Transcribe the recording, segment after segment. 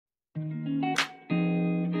Welcome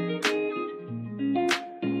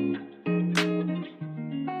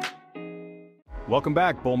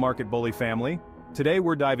back, Bull Market Bully family. Today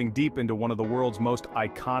we're diving deep into one of the world's most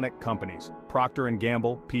iconic companies, Procter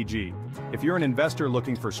Gamble, PG. If you're an investor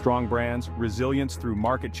looking for strong brands, resilience through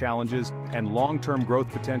market challenges, and long-term growth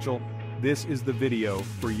potential, this is the video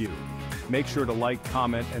for you. Make sure to like,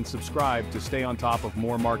 comment, and subscribe to stay on top of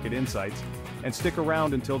more market insights, and stick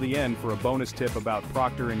around until the end for a bonus tip about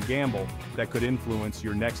Procter Gamble that could influence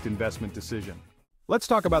your next investment decision. Let's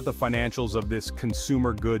talk about the financials of this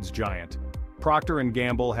consumer goods giant. Procter &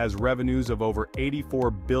 Gamble has revenues of over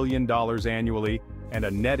 $84 billion annually and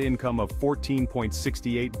a net income of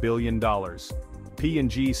 $14.68 billion.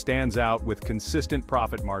 P&G stands out with consistent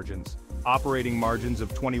profit margins, operating margins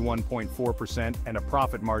of 21.4% and a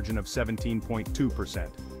profit margin of 17.2%.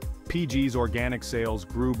 PG's organic sales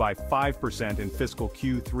grew by 5% in fiscal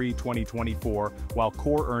Q3 2024, while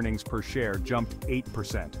core earnings per share jumped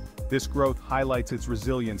 8%. This growth highlights its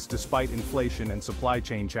resilience despite inflation and supply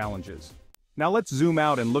chain challenges. Now let's zoom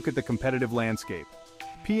out and look at the competitive landscape.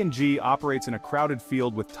 P&G operates in a crowded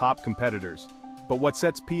field with top competitors, but what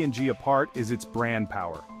sets P&G apart is its brand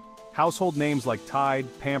power. Household names like Tide,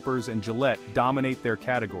 Pampers, and Gillette dominate their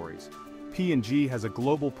categories. P&G has a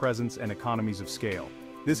global presence and economies of scale.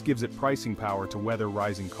 This gives it pricing power to weather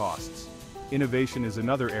rising costs. Innovation is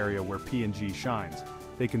another area where P&G shines.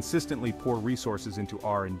 They consistently pour resources into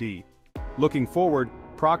R&D. Looking forward,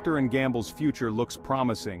 Procter & Gamble's future looks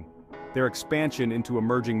promising. Their expansion into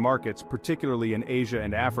emerging markets, particularly in Asia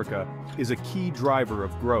and Africa, is a key driver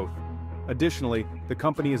of growth. Additionally, the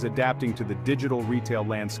company is adapting to the digital retail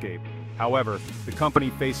landscape. However, the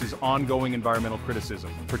company faces ongoing environmental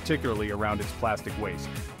criticism, particularly around its plastic waste.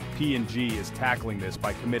 P&G is tackling this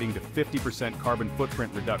by committing to 50% carbon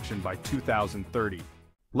footprint reduction by 2030.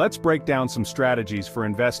 Let's break down some strategies for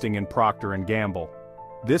investing in Procter & Gamble.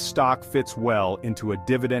 This stock fits well into a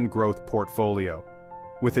dividend growth portfolio.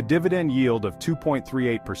 With a dividend yield of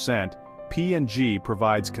 2.38%, P&G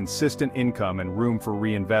provides consistent income and room for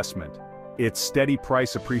reinvestment. Its steady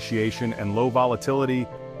price appreciation and low volatility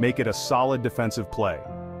make it a solid defensive play.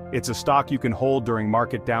 It's a stock you can hold during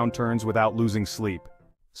market downturns without losing sleep.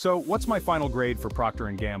 So, what's my final grade for Procter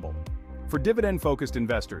 & Gamble? For dividend-focused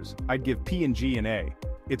investors, I'd give P&G an A.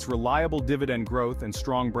 Its reliable dividend growth and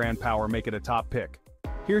strong brand power make it a top pick.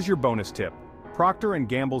 Here's your bonus tip. Procter &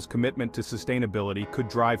 Gamble's commitment to sustainability could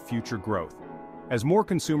drive future growth. As more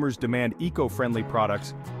consumers demand eco-friendly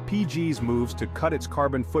products, PG's moves to cut its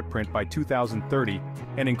carbon footprint by 2030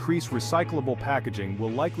 and increase recyclable packaging will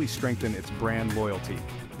likely strengthen its brand loyalty.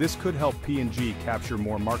 This could help P&G capture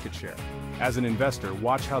more market share. As an investor,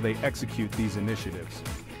 watch how they execute these initiatives.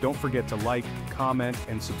 Don't forget to like, comment,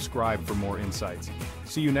 and subscribe for more insights.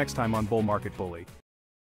 See you next time on Bull Market Bully.